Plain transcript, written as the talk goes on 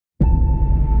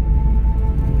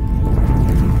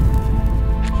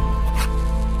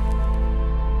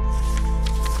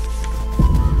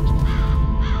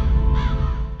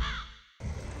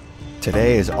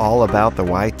today is all about the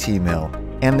YT Mill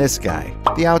and this guy,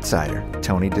 the outsider,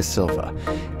 Tony Da Silva.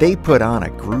 They put on a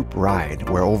group ride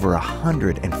where over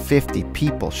 150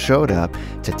 people showed up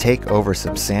to take over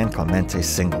some San Clemente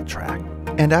Single Track.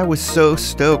 And I was so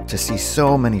stoked to see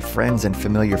so many friends and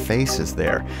familiar faces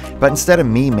there. But instead of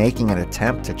me making an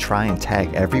attempt to try and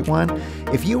tag everyone,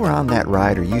 if you were on that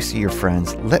ride or you see your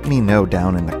friends, let me know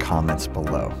down in the comments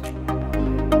below.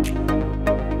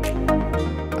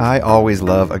 I always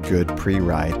love a good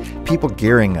pre-ride, people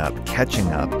gearing up, catching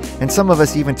up, and some of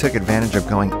us even took advantage of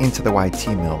going into the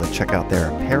YT Mill to check out their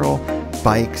apparel,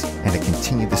 bikes, and to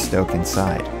continue the stoke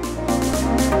inside.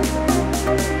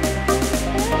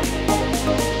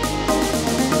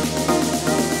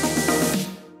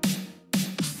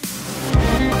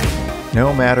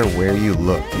 No matter where you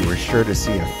looked, you were sure to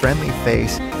see a friendly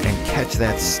face and catch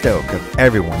that stoke of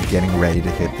everyone getting ready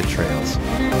to hit the trails.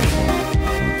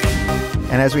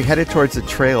 And as we headed towards the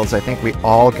trails, I think we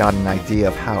all got an idea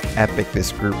of how epic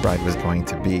this group ride was going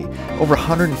to be. Over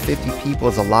 150 people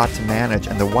is a lot to manage,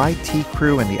 and the YT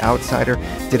crew and the outsider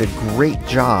did a great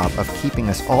job of keeping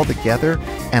us all together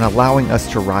and allowing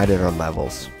us to ride at our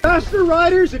levels. Faster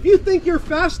riders, if you think you're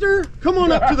faster, come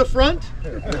on up to the front.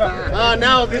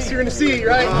 Now this you're gonna see,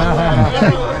 right?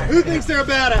 Who thinks they're a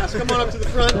badass? Come on up to the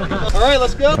front. All right,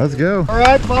 let's go. Let's go. All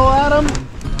right, follow Adam.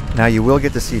 Now you will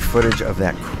get to see footage of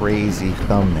that crazy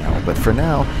thumbnail, but for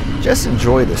now, just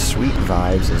enjoy the sweet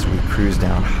vibes as we cruise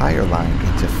down Higher Line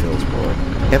into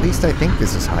Philsborough. At least I think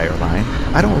this is Higher Line.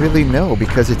 I don't really know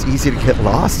because it's easy to get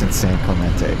lost in San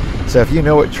Clemente. So if you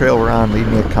know what trail we're on, leave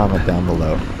me a comment down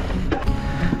below.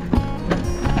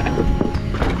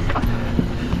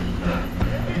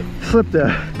 Slipped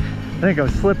I think I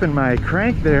was slipping my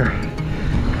crank there.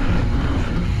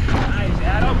 Nice,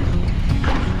 Adam.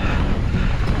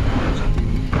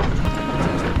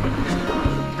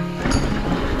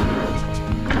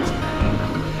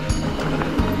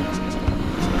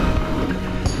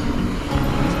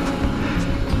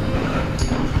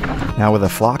 Now with a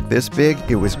flock this big,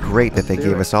 it was great that they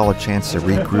gave us all a chance to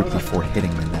regroup before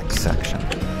hitting the next section.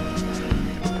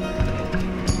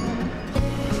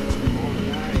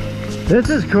 This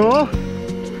is cool.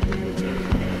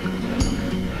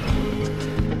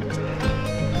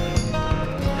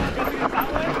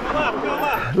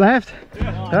 Left?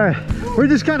 Yeah. All right. We're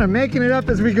just kind of making it up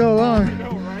as we go along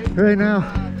right now.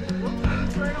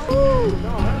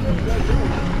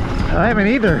 I haven't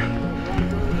either.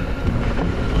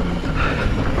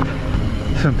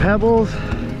 Some pebbles.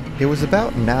 It was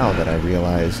about now that I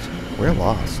realized we're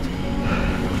lost.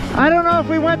 I don't know if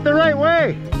we went the right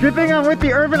way. Good thing I'm with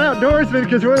the urban outdoorsman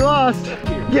because we're lost.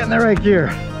 Getting the right gear.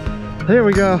 There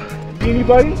we go.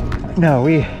 Anybody? No,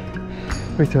 we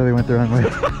totally went the wrong way.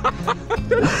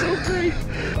 That's so great.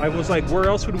 I was like, where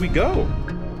else would we go?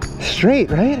 Straight,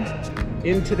 right?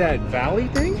 Into that valley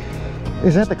thing?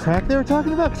 Is that the crack they were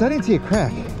talking about? Because I didn't see a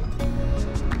crack.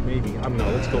 Maybe. I don't know.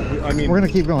 Let's go. I mean, we're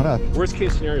gonna keep going up. Worst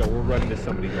case scenario, we'll run into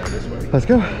somebody going this way. Let's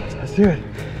go. Let's do it.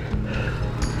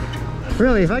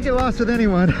 Really, if I get lost with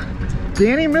anyone,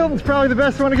 Danny Milton's probably the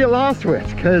best one to get lost with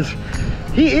because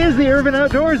he is the urban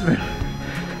outdoorsman.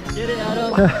 Get it,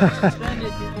 Adam. Spend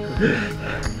it.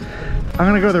 I'm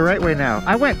gonna go the right way now.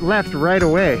 I went left right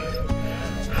away.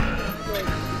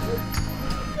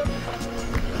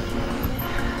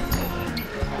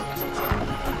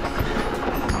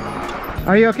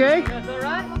 Are you okay? That's all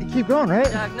right? You keep going, right?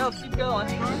 Yeah, no, keep going.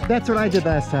 That's what I did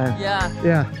last time. Yeah.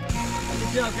 Yeah.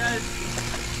 Good job, guys.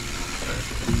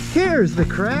 Here's the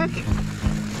crack.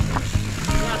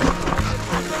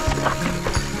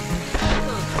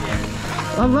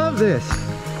 I love this.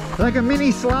 Like a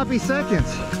mini sloppy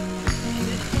seconds.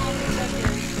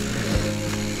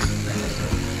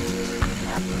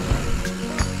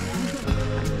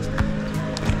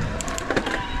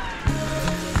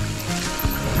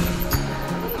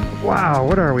 Wow,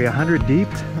 what are we, 100 deep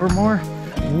or more?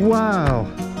 Wow,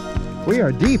 we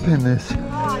are deep in this.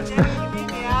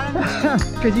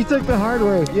 Because you took the hard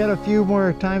way. You had a few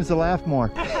more times to laugh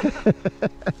more.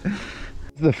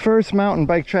 The first mountain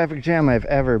bike traffic jam I've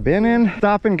ever been in.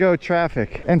 Stop and go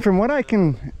traffic. And from what I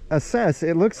can assess,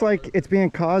 it looks like it's being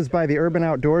caused by the urban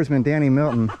outdoorsman, Danny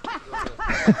Milton.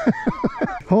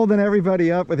 Holding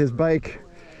everybody up with his bike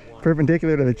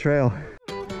perpendicular to the trail.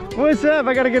 What's up?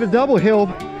 I gotta get a double hill.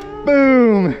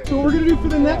 Boom! So what we're gonna do for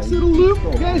the next little loop,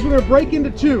 guys, we're gonna break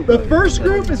into two. The first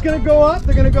group is gonna go up.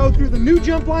 They're gonna go through the new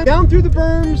jump line, down through the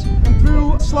berms, and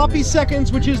through sloppy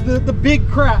seconds, which is the big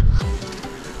crack.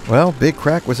 Well, big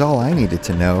crack was all I needed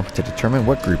to know to determine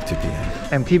what group to be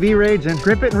in. MTB raging.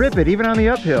 Grip it and rip it, even on the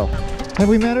uphill. Have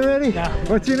we met already? Yeah.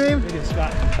 What's your name? It is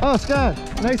Scott. Oh, Scott.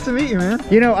 Nice to meet you, man.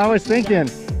 You know, I was thinking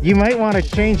you might want to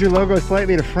change your logo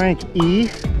slightly to Frank E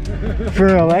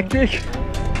for electric.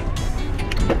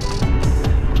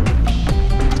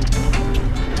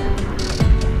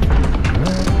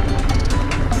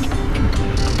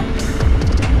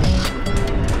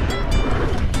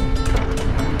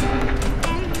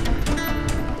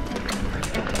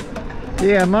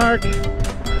 Yeah, Mark.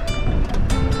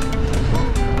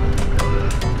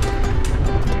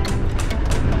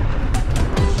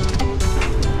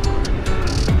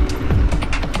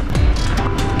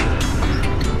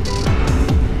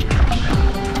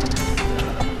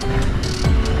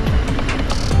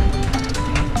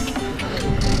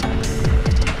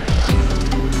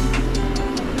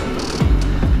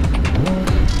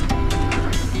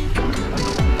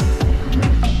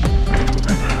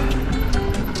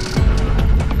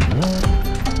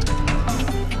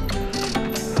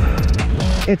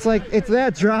 It's like, it's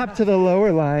that drop to the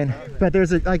lower line, but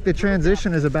there's like the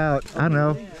transition is about, I don't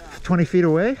know, 20 feet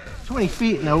away? 20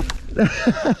 feet, nope.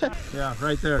 Yeah,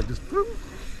 right there. Just.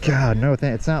 God, no,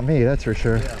 it's not me, that's for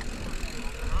sure. Yeah.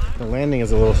 The landing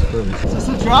is a little screwy. Is this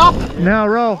a drop? No,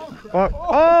 roll.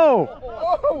 Oh!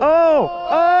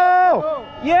 Oh!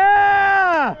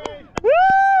 Yeah!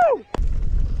 Woo!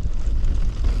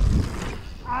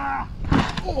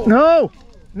 No!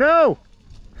 No!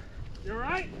 You're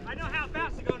right. I know how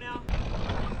fast to go now.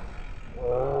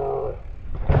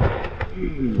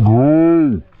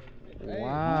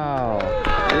 Wow.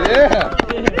 Yeah.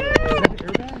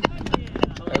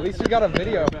 At least we got a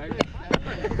video.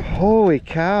 Holy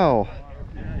cow.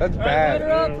 That's bad.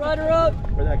 Rudder up.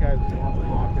 Where that guy's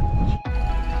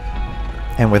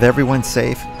And with everyone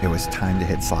safe, it was time to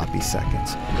hit sloppy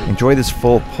seconds. Enjoy this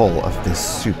full pull of this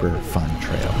super fun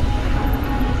trail.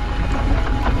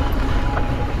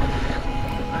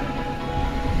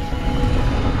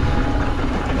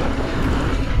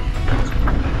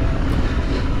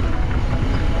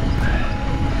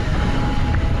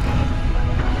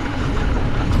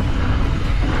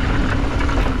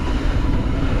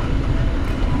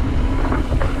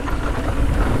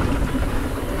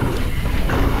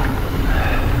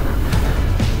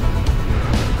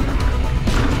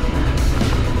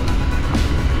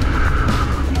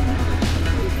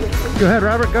 Go ahead,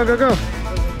 Robert. Go, go, go.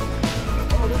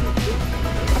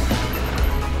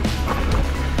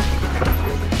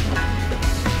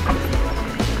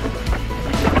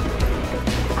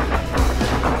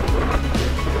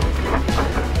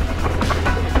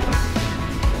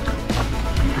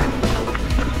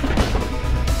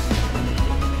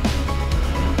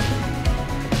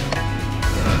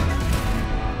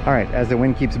 All right, as the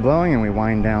wind keeps blowing and we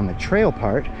wind down the trail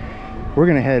part, we're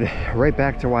gonna head right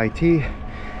back to YT,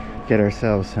 get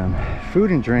ourselves some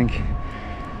food and drink,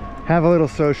 have a little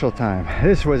social time.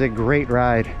 This was a great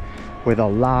ride with a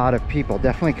lot of people.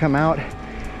 Definitely come out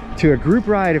to a group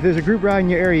ride. If there's a group ride in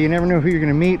your area, you never know who you're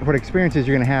gonna meet, what experiences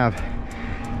you're gonna have.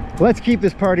 Let's keep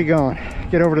this party going.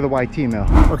 Get over to the YT mill.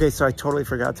 Okay, so I totally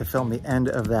forgot to film the end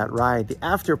of that ride. The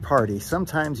after party,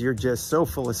 sometimes you're just so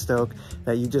full of stoke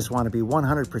that you just want to be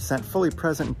 100% fully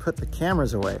present and put the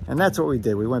cameras away. And that's what we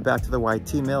did. We went back to the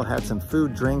YT mill, had some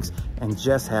food, drinks, and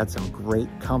just had some great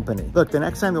company. Look, the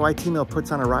next time the YT mill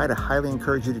puts on a ride, I highly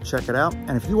encourage you to check it out.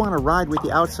 And if you want to ride with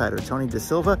the outsider, Tony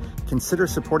DeSilva, consider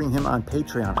supporting him on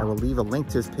Patreon. I will leave a link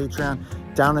to his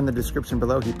Patreon down in the description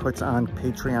below. He puts on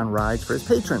Patreon rides for his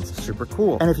patrons. Super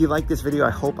cool. And if you like this video, I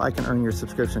hope I can earn your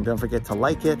subscription. Don't forget to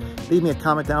like it, leave me a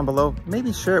comment down below,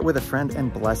 maybe share it with a friend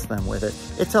and bless them with it.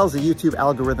 It tells the YouTube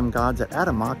algorithm gods that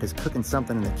Adam Mock is cooking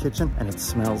something in the kitchen and it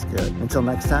smells good. Until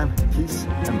next time, peace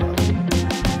and love.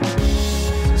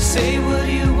 Say what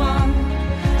you want,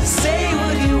 say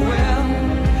what you will.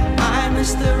 I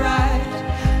missed the ride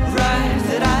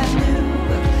that I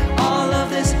knew. All of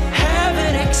this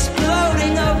heaven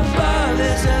exploding above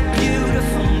is a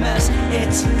beautiful mess.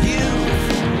 It's beautiful.